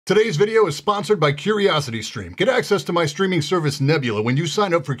Today's video is sponsored by CuriosityStream. Get access to my streaming service Nebula when you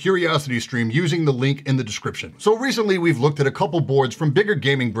sign up for CuriosityStream using the link in the description. So recently we've looked at a couple boards from bigger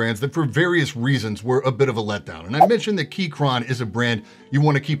gaming brands that for various reasons were a bit of a letdown. And I mentioned that Keychron is a brand you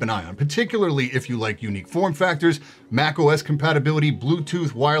want to keep an eye on, particularly if you like unique form factors, macOS compatibility,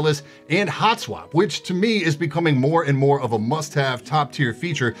 Bluetooth, wireless, and hot swap, which to me is becoming more and more of a must-have top-tier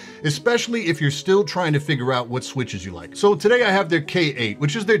feature, especially if you're still trying to figure out what switches you like. So today I have their K8,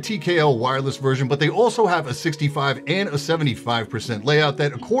 which is their TKL wireless version, but they also have a 65 and a 75% layout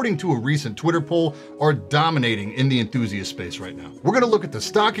that, according to a recent Twitter poll, are dominating in the enthusiast space right now. We're going to look at the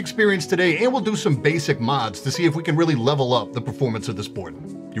stock experience today, and we'll do some basic mods to see if we can really level up the performance of this board.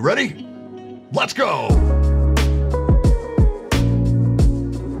 You ready? Let's go!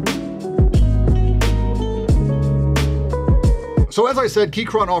 So as I said,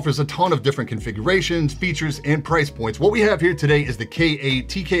 Keychron offers a ton of different configurations, features, and price points. What we have here today is the K8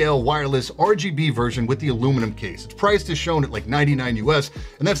 TKL wireless RGB version with the aluminum case. Its price is shown at like $99 US,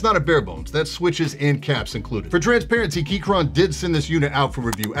 and that's not a bare bones. That's switches and caps included. For transparency, Keychron did send this unit out for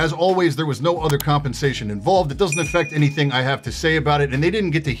review. As always, there was no other compensation involved. It doesn't affect anything I have to say about it, and they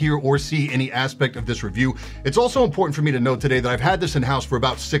didn't get to hear or see any aspect of this review. It's also important for me to note today that I've had this in-house for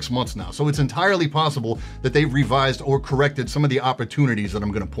about 6 months now, so it's entirely possible that they've revised or corrected some of the opportunities that I'm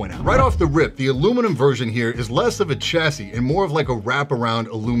going to point out. Right off the rip, the aluminum version here is less of a chassis and more of like a wraparound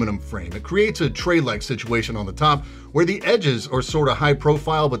aluminum frame. It creates a tray-like situation on the top where the edges are sort of high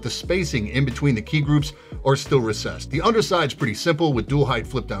profile, but the spacing in between the key groups are still recessed. The underside's pretty simple with dual height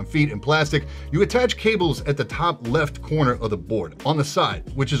flip down feet in plastic. You attach cables at the top left corner of the board on the side,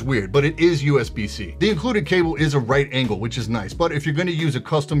 which is weird, but it is USB-C. The included cable is a right angle, which is nice, but if you're going to use a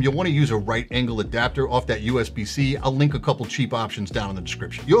custom, you'll want to use a right angle adapter off that USB-C. I'll link a couple cheap options down in the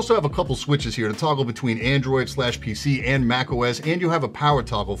description. You also have a couple switches here to toggle between Android/PC and macOS, and you have a power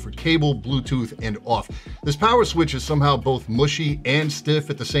toggle for cable, Bluetooth, and off. This power switch is somehow both mushy and stiff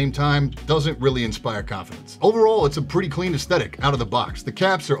at the same time. Doesn't really inspire confidence. Overall, it's a pretty clean aesthetic out of the box. The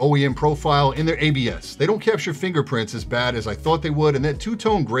caps are OEM profile and they're ABS. They don't capture fingerprints as bad as I thought they would, and that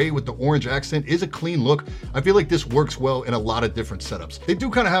two-tone gray with the orange accent is a clean look. I feel like this works well in a lot of different setups. They do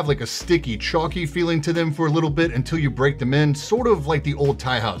kind of have like a sticky, chalky feeling to them for a little bit until you break them in, sort of like the old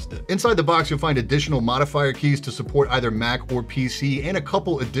Tie House did. Inside the box, you'll find additional modifier keys to support either Mac or PC, and a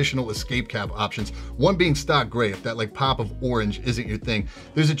couple additional escape cap options, one being stock gray if that like pop of orange isn't your thing.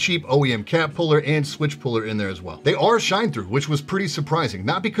 There's a cheap OEM cap puller and switch puller in there as well. They are shine through, which was pretty surprising,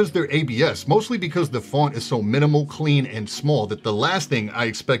 not because they're ABS, mostly because the font is so minimal, clean, and small that the last thing I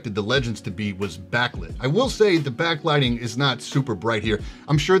expected the legends to be was backlit. I will say the backlighting is not super bright here.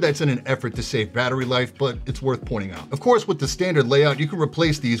 I'm sure that's in an effort to save battery life, but it's worth pointing out. Of course, with the standard layout, you can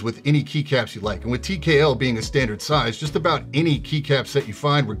replace these with any keycaps you like, and with TKL being a standard size, just about any keycap set you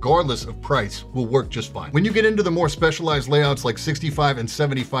find, regardless of price, will work just fine. When you get into the more specialized layouts like 65 and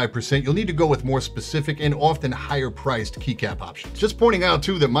 75%, you'll need to go with more specific and often higher priced keycap options. Just pointing out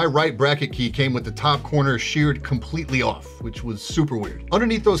too that my right bracket key came with the top corner sheared completely off, which was super weird.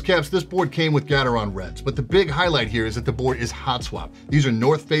 Underneath those caps, this board came with Gateron reds, but the big highlight here is that the board is hot swap. These are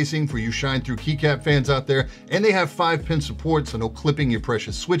north facing for you shine through keycap fans out there, and they have 5-pin support, so no clipping your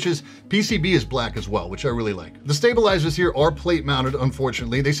precious switches. PCB is black as well, which I really like. The stabilizers here are plate mounted,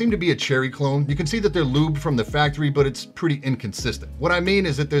 unfortunately. They seem to be a cherry clone. You can see that they're lubed from the factory, but it's pretty inconsistent. What I mean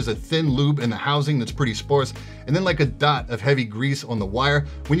is that there's a thin lube in the housing that's pretty sparse, and then like a dot of heavy grease on the wire.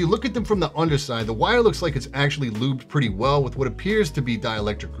 When you look at them from the underside, the wire looks like it's actually lubed pretty well with what appears to be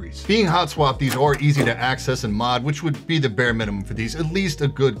dielectric grease. Being hot swap, these are easy to access and mod, which would be the bare minimum for these. At least a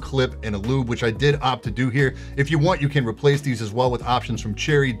good clip and a lube, which I did opt to do here. If you want, you can replace these as well with options from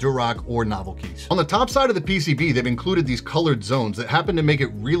Cherry, Duroc, or Novel Keys. On the top side of the PCB, they've included these colored zones that happen to make it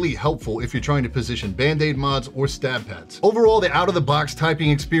really helpful if you're trying to position Band-Aid mods or stab pads. Overall, the out-of-the-box typing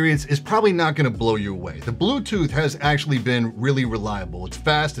experience is probably not going to blow you away. The Bluetooth has actually been really reliable. It's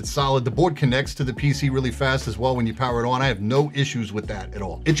fast, it's solid. The board connects to the PC really fast as well when you power it on. I have no issues with that at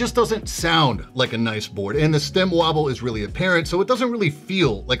all. It just doesn't sound like a nice board, and the stem wobble is really apparent, so it doesn't really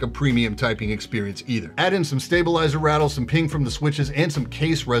feel like a premium typing experience either. Add in some stabilizer rattle, some ping from the switches, and some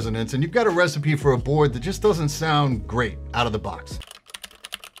case resonance, and you've got a recipe for a board that just doesn't sound great out of the box.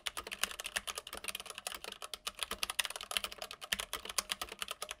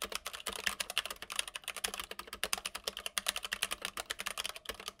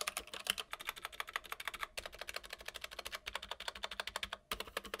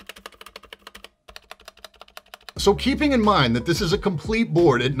 So keeping in mind that this is a complete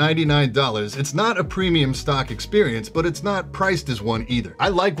board at $99, it's not a premium stock experience, but it's not priced as one either. I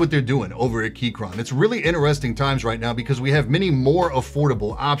like what they're doing over at Keychron. It's really interesting times right now because we have many more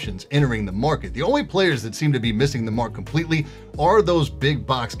affordable options entering the market. The only players that seem to be missing the mark completely are those big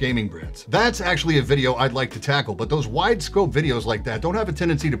box gaming brands. That's actually a video I'd like to tackle, but those wide scope videos like that don't have a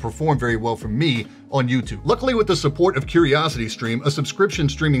tendency to perform very well for me on YouTube. Luckily, with the support of CuriosityStream, a subscription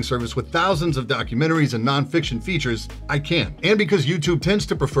streaming service with thousands of documentaries and nonfiction features, I can. And because YouTube tends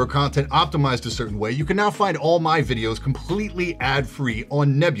to prefer content optimized a certain way, you can now find all my videos completely ad-free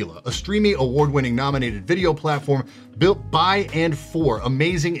on Nebula, a Streamy award-winning nominated video platform built by and for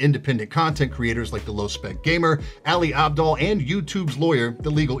amazing independent content creators like the Low Spec Gamer, Ali Abdaal, and YouTube's lawyer,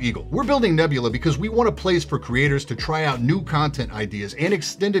 the Legal Eagle. We're building Nebula because we want a place for creators to try out new content ideas and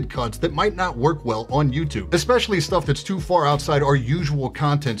extended cuts that might not work well on YouTube, especially stuff that's too far outside our usual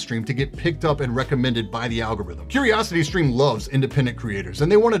content stream to get picked up and recommended by the algorithm. CuriosityStream loves independent creators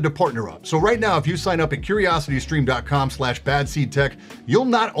and they wanted to partner up. So right now, if you sign up at curiositystream.com/badseedtech, you'll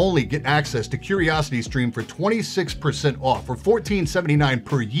not only get access to CuriosityStream for 26% off or $14.79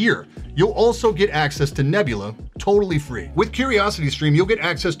 per year, you'll also get access to Nebula totally free. With CuriosityStream, you'll get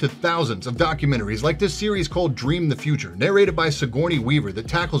access to thousands of documentaries like this series called Dream the Future, narrated by Sigourney Weaver, that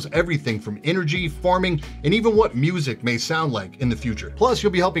tackles everything from energy, farming, and even what music may sound like in the future. Plus,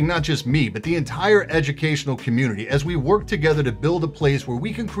 you'll be helping not just me, but the entire educational community as we work together to build a place where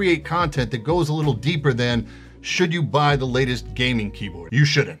we can create content that goes a little deeper than should you buy the latest gaming keyboard? You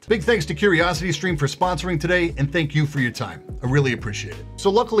shouldn't. Big thanks to CuriosityStream for sponsoring today, and thank you for your time. I really appreciate it. So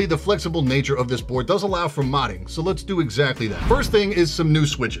luckily, the flexible nature of this board does allow for modding, so let's do exactly that. First thing is some new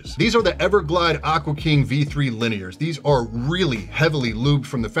switches. These are the Everglide Aqua King V3 linears. These are really heavily lubed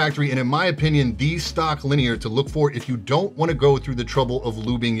from the factory, and in my opinion, the stock linear to look for if you don't want to go through the trouble of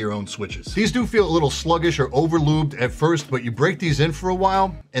lubing your own switches. These do feel a little sluggish or over lubed at first, but you break these in for a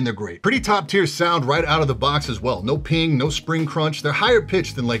while, and they're great. Pretty top tier sound right out of the box as well. No ping, no spring crunch. They're higher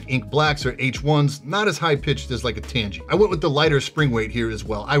pitched than like Ink Blacks or H1s, not as high pitched as like a Tangy. I went with the lighter spring weight here as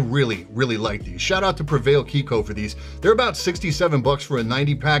well. I really like these. Shout out to Prevail Keyco for these. They're about 67 bucks for a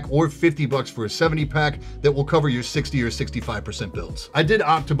 90 pack or 50 bucks for a 70 pack that will cover your 60 or 65% builds. I did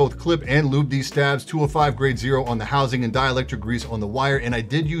opt to both clip and lube these stabs, 205 grade 0 on the housing and dielectric grease on the wire, and I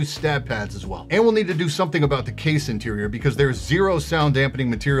did use stab pads as well. And we'll need to do something about the case interior because there's zero sound dampening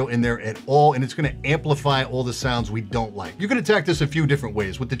material in there at all, and it's going to amplify all the sounds we don't like. You can attack this a few different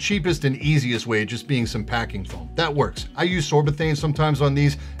ways, with the cheapest and easiest way just being some packing foam. That works. I use sorbethane sometimes on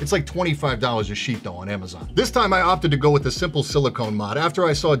these. It's like $25 a sheet though on Amazon. This time I opted to go with the simple silicone mod after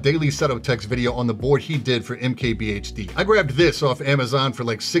I saw Daily Setup Tech's video on the board he did for MKBHD. I grabbed this off Amazon for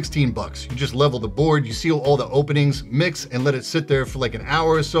like 16 bucks. You just level the board, you seal all the openings, mix, and let it sit there for like an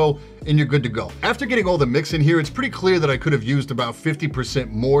hour or so, and you're good to go. After getting all the mix in here, it's pretty clear that I could have used about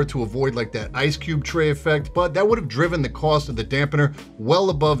 50% more to avoid like that ice cube tray effect, but that would have driven the cost of the dampener well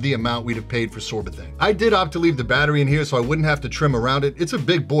above the amount we'd have paid for sorbethane. I did opt to leave the battery in here so I wouldn't have to trim around it. It's a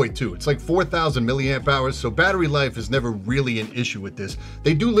big boy too. It's like 4,000 milliamp hours, so battery life is never really an issue with this.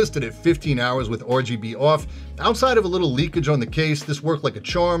 They do list it at 15 hours with RGB off. Outside of a little leakage on the case, this worked like a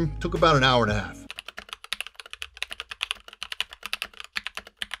charm. Took about an hour and a half.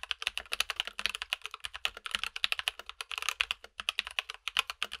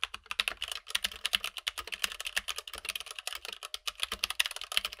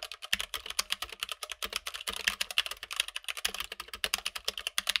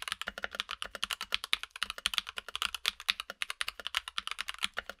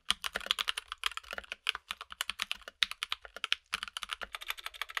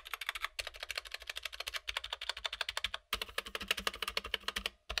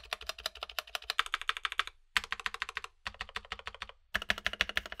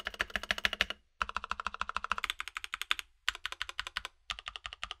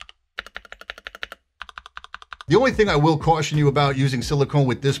 The only thing I will caution you about using silicone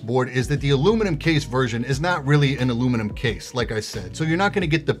with this board is that the aluminum case version is not really an aluminum case, like I said, so you're not going to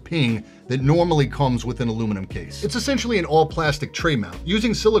get the ping that normally comes with an aluminum case. It's essentially an all-plastic tray mount.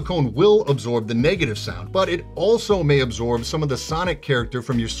 Using silicone will absorb the negative sound, but it also may absorb some of the sonic character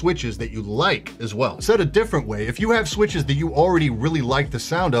from your switches that you like as well. Said a different way, if you have switches that you already really like the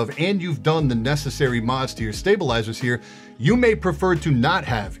sound of and you've done the necessary mods to your stabilizers here, you may prefer to not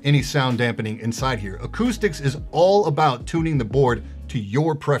have any sound dampening inside here. Acoustics is all about tuning the board to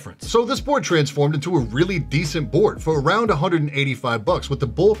your preference. So this board transformed into a really decent board for around 185 bucks, with the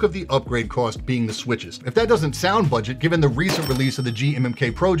bulk of the upgrade cost being the switches. If that doesn't sound budget, given the recent release of the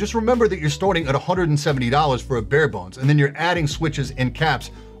GMMK Pro, just remember that you're starting at $170 for a bare bones, and then you're adding switches and caps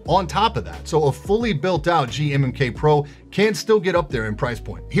on top of that. So a fully built out GMMK Pro can still get up there in price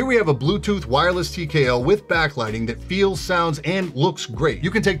point. Here we have a Bluetooth wireless TKL with backlighting that feels, sounds, and looks great.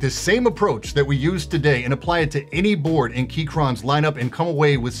 You can take the same approach that we used today and apply it to any board in Keychron's lineup and come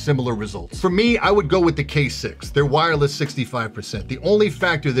away with similar results. For me, I would go with the K6, their wireless 65%. The only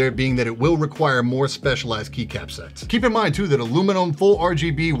factor there being that it will require more specialized keycap sets. Keep in mind too that aluminum, full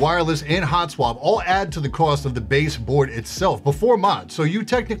RGB, wireless, and hot swap all add to the cost of the base board itself before mods, so you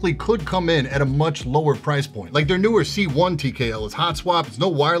technically could come in at a much lower price point. Like their newer C1 TKL is hot swap, it's no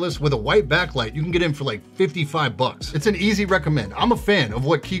wireless, with a white backlight, you can get in for like 55 bucks. It's an easy recommend. I'm a fan of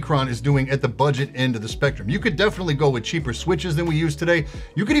what Keychron is doing at the budget end of the spectrum. You could definitely go with cheaper switches than we use today.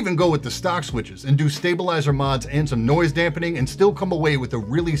 You could even go with the stock switches and do stabilizer mods and some noise dampening and still come away with a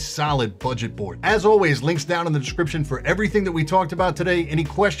really solid budget board. As always, links down in the description for everything that we talked about today. Any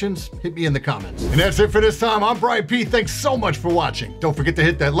questions, hit me in the comments. And that's it for this time. I'm Brian P. Thanks so much for watching. Don't forget to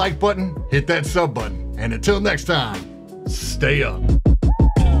hit that like button, hit that sub button, and until next time, stay up.